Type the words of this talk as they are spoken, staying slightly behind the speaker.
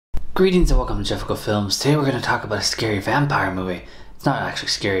Greetings and welcome to Jefficho Films. Today we're going to talk about a scary vampire movie. It's not actually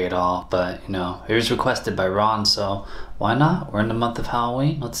scary at all, but you know, it was requested by Ron, so why not? We're in the month of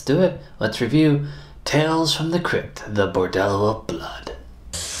Halloween. Let's do it. Let's review Tales from the Crypt, the Bordello of Blood.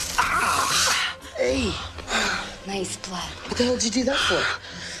 Hey! Nice blood. What the hell did you do that for?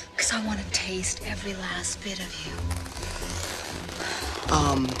 Because I want to taste every last bit of you.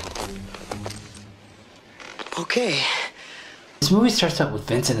 Okay. This movie starts out with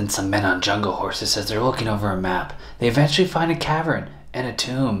Vincent and some men on jungle horses as they're looking over a map. They eventually find a cavern and a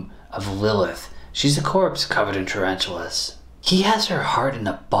tomb of Lilith. She's a corpse covered in tarantulas. He has her heart in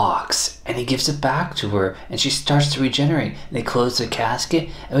a box and he gives it back to her and she starts to regenerate. And they close the casket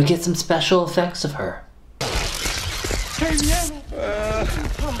and we get some special effects of her.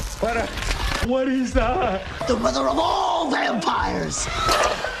 What is that? The mother of all vampires!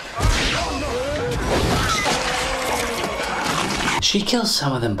 She kills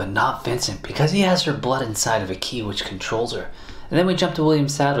some of them, but not Vincent, because he has her blood inside of a key which controls her. And then we jump to William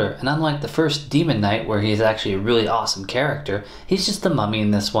Sadler, and unlike the first Demon Knight, where he's actually a really awesome character, he's just the mummy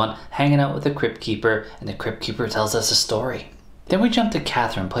in this one, hanging out with the Crypt Keeper, and the Crypt Keeper tells us a story. Then we jump to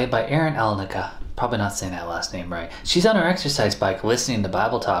Catherine, played by Eleniak. Probably not saying that last name right. She's on her exercise bike, listening to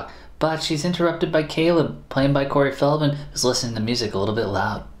Bible talk, but she's interrupted by Caleb, played by Feldman, who's listening to music a little bit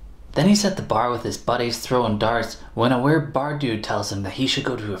loud. Then he's at the bar with his buddies throwing darts when a weird bar dude tells him that he should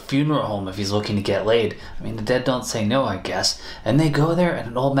go to a funeral home if he's looking to get laid. I mean, the dead don't say no, I guess. And they go there and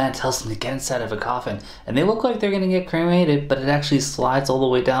an old man tells them to get inside of a coffin. And they look like they're going to get cremated, but it actually slides all the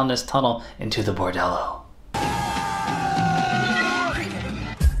way down this tunnel into the bordello.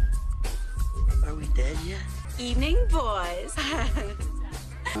 Are we dead yet? Evening, boys.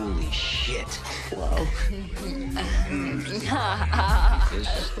 Holy shit. Whoa. This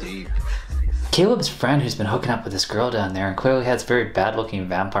is deep. Caleb's friend, who's been hooking up with this girl down there and clearly has very bad looking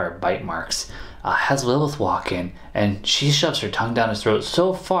vampire bite marks, has Lilith walk in and she shoves her tongue down his throat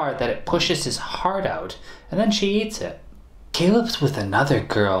so far that it pushes his heart out and then she eats it. Caleb's with another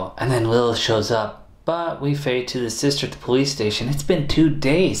girl and then Lilith shows up, but we fade to the sister at the police station. It's been 2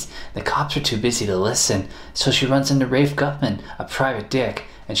 days. The cops are too busy to listen, so she runs into Rafe Guttman, a private dick,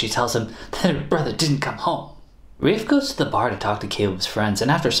 and she tells him that her brother didn't come home. Rafe goes to the bar to talk to Caleb's friends,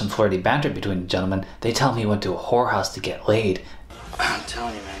 and after some flirty banter between the gentlemen, they tell him he went to a whorehouse to get laid. I'm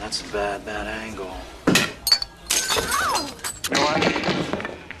telling you, man, that's a bad angle. You know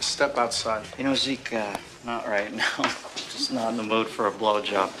what? Step outside. You know, Zeke, not right now. Just not in the mood for a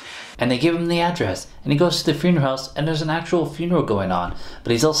blowjob. And they give him the address, and he goes to the funeral house, and there's an actual funeral going on,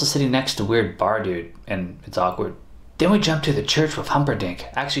 but he's also sitting next to a weird bar dude, and it's awkward. Then we jump to the church with Humperdinck,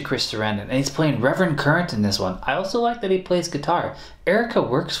 actually Chris Sarandon, and he's playing Reverend Current in this one. I also like that he plays guitar. Erika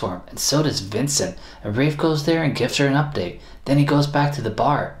works for him, and so does Vincent, and Rafe goes there and gives her an update. Then he goes back to the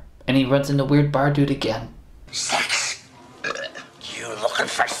bar, and he runs into weird bar dude again. Sex. You looking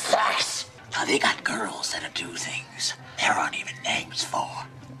for sex? Now they got girls that'll do things there aren't even names for.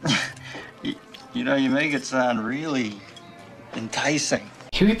 You know, you make it sound really enticing.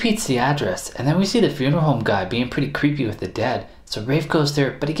 He repeats the address, and then we see the funeral home guy being pretty creepy with the dead. So Rafe goes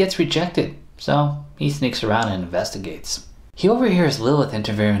there, but he gets rejected. So he sneaks around and investigates. He overhears Lilith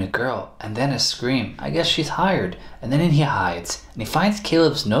interviewing a girl, and then a scream. I guess she's hired. And then he hides, and he finds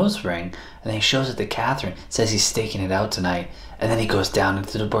Caleb's nose ring, and then he shows it to Catherine, says he's staking it out tonight. And then he goes down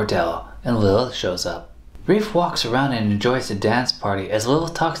into the bordello, and Lilith shows up. Rafe walks around and enjoys the dance party as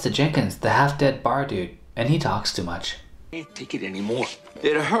Lilith talks to Jenkins, the half-dead bar dude, and he talks too much. Can't take it anymore.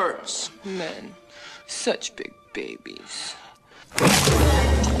 It hurts. Men, such big babies.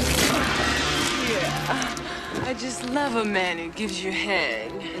 Yeah, I just love a man who gives you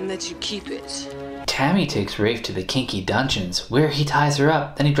head and lets you keep it. Tammy takes Rafe to the kinky dungeons, where he ties her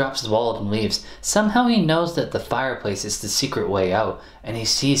up, then he drops his wallet and leaves. Somehow he knows that the fireplace is the secret way out, and he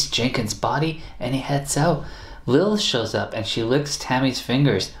sees Jenkins' body, and he heads out. Lilith shows up, and she licks Tammy's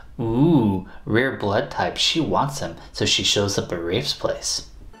fingers. Ooh, rare blood type. She wants him, so she shows up at Rafe's place.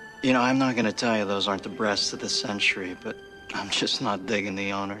 You know, I'm not gonna tell you those aren't the breasts of the century, but I'm just not digging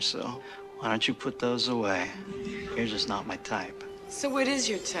the owner, so why don't you put those away? You're just not my type. So what is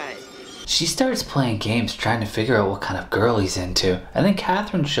your type? She starts playing games trying to figure out what kind of girl he's into, and then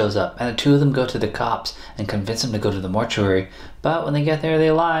Catherine shows up, and the two of them go to the cops and convince him to go to the mortuary, but when they get there they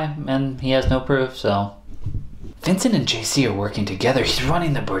lie, and he has no proof, so... Vincent and J.C. are working together. He's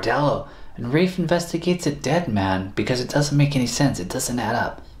running the bordello, and Rafe investigates a dead man because it doesn't make any sense. It doesn't add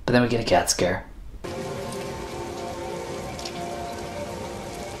up. But then we get a cat scare.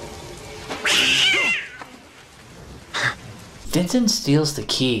 Vincent steals the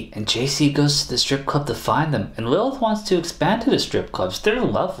key, and J.C. goes to the strip club to find them, and Lilith wants to expand to the strip clubs. They're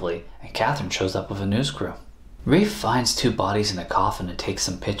lovely, and Catherine shows up with a news crew. Rafe finds 2 bodies in a coffin and takes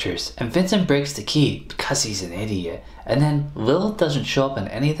some pictures, and Vincent breaks the key because he's an idiot. And then Lilith doesn't show up in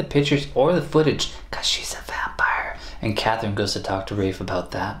any of the pictures or the footage because she's a vampire, and Catherine goes to talk to Rafe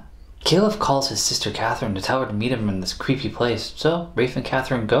about that. Caleb calls his sister Catherine to tell her to meet him in this creepy place, so Rafe and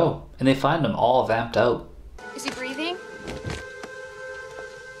Catherine go, and they find him all vamped out. Is he breathing?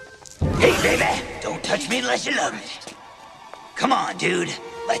 Hey, baby, don't touch me unless you love me. Come on, dude,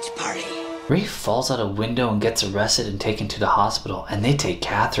 let's party. Rafe falls out a window and gets arrested and taken to the hospital, and they take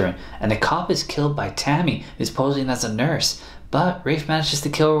Catherine, and the cop is killed by Tammy, who's posing as a nurse. But Rafe manages to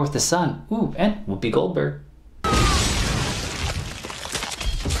kill her with the sun. Ooh, and Whoopi Goldberg.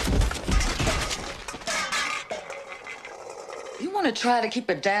 You want to try to keep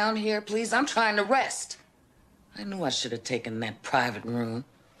it down here, please? I'm trying to rest. I knew I should have taken that private room.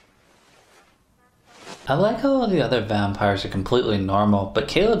 I like how all the other vampires are completely normal, but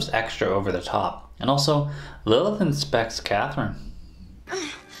Caleb's extra over the top. And also, Lilith inspects Catherine.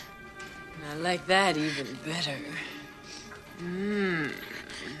 I like that even better.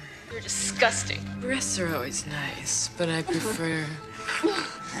 You're disgusting. Breasts are always nice, but I prefer...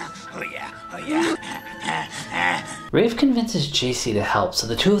 Oh yeah. Rafe convinces J.C. to help, so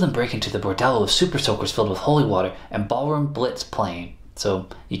the 2 of them break into the Bordello of super soakers filled with holy water and ballroom blitz playing. So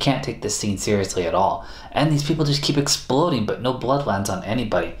you can't take this scene seriously at all. And these people just keep exploding, but no blood lands on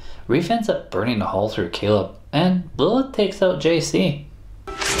anybody. Rafe ends up burning a hole through Caleb, and Lilith takes out J.C.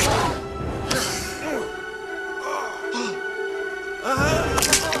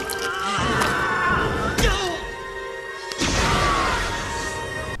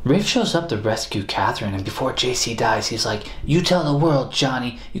 Rafe shows up to rescue Catherine, and before J.C. dies, he's like, "You tell the world,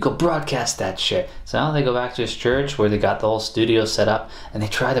 Johnny. You go broadcast that shit." So now they go back to his church where they got the whole studio set up, and they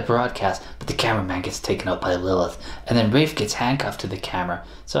try to broadcast, but the cameraman gets taken out by Lilith. And then Rafe gets handcuffed to the camera.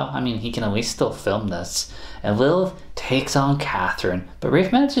 So, I mean, he can at least still film this. And Lilith takes on Catherine, but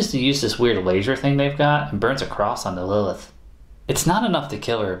Rafe manages to use this weird laser thing they've got and burns a cross onto Lilith. It's not enough to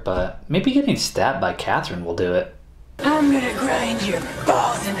kill her, but maybe getting stabbed by Catherine will do it. I'm gonna grind your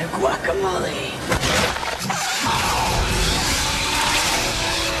balls into guacamole.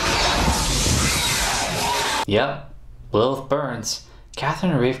 Yep, Lilith burns.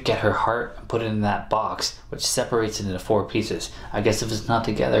 Catherine and Rafe get her heart and put it in that box, which separates it into 4 pieces. I guess if it's not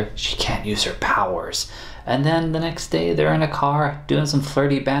together, she can't use her powers. And then the next day, they're in a car doing some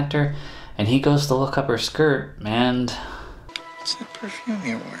flirty banter, and he goes to look up her skirt, and... What's that perfume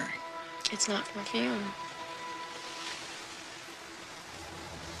you're wearing? It's not perfume.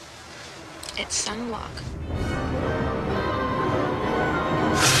 It's sunblock.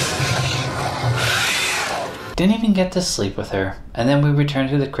 Didn't even get to sleep with her, and then we return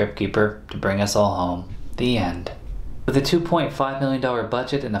to the Crypt Keeper to bring us all home. The end. With a $2.5 million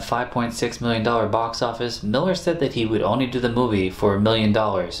budget and a $5.6 million box office, Miller said that he would only do the movie for $1 million.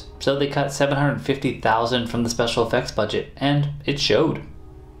 So they cut $750,000 from the special effects budget, and it showed.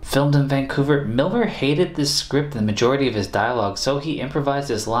 Filmed in Vancouver, Miller hated this script and the majority of his dialogue, so he improvised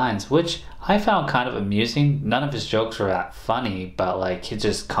his lines, which I found kind of amusing. None of his jokes were that funny, but like it's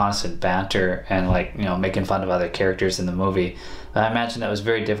just constant banter and like, you know, making fun of other characters in the movie. I imagine that was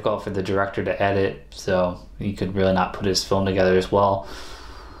very difficult for the director to edit, so he could really not put his film together as well.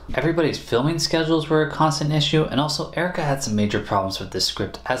 Everybody's filming schedules were a constant issue, and also Erika had some major problems with this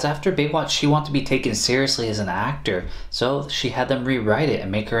script, as after Baywatch she wanted to be taken seriously as an actor, so she had them rewrite it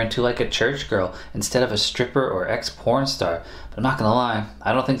and make her into like a church girl instead of a stripper or ex-porn star. But I'm not gonna lie,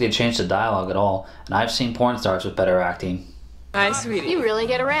 I don't think they changed the dialogue at all, and I've seen porn stars with better acting. Hi, sweetie. You really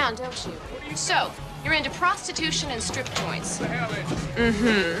get around, don't you? So, you're into prostitution and strip joints.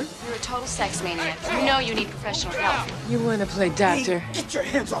 Mm-hmm. You're a total sex maniac. You know you need professional help. You wanna play doctor? Get your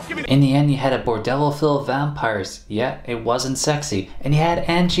hands off me. In the end, you had a bordello full of vampires, yet it wasn't sexy, and you had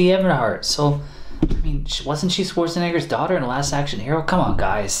Angie Everhart, so, I mean, wasn't she Schwarzenegger's daughter in Last Action Hero? Come on,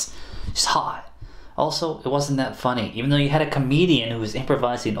 guys. She's hot. Also, it wasn't that funny, even though you had a comedian who was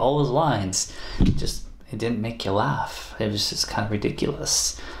improvising all his lines. It didn't make you laugh. It was just kind of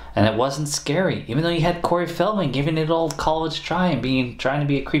ridiculous. And it wasn't scary, even though you had Corey Feldman giving it an old college try and trying to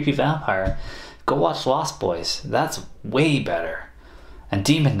be a creepy vampire. Go watch Lost Boys. That's way better. And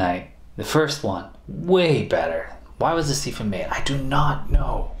Demon Knight, the first one, way better. Why was this even made? I do not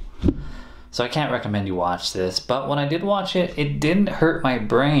know. So I can't recommend you watch this, but when I did watch it, it didn't hurt my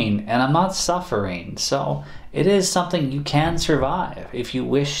brain, and I'm not suffering. So it is something you can survive if you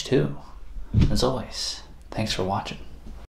wish to. As always, thanks for watching.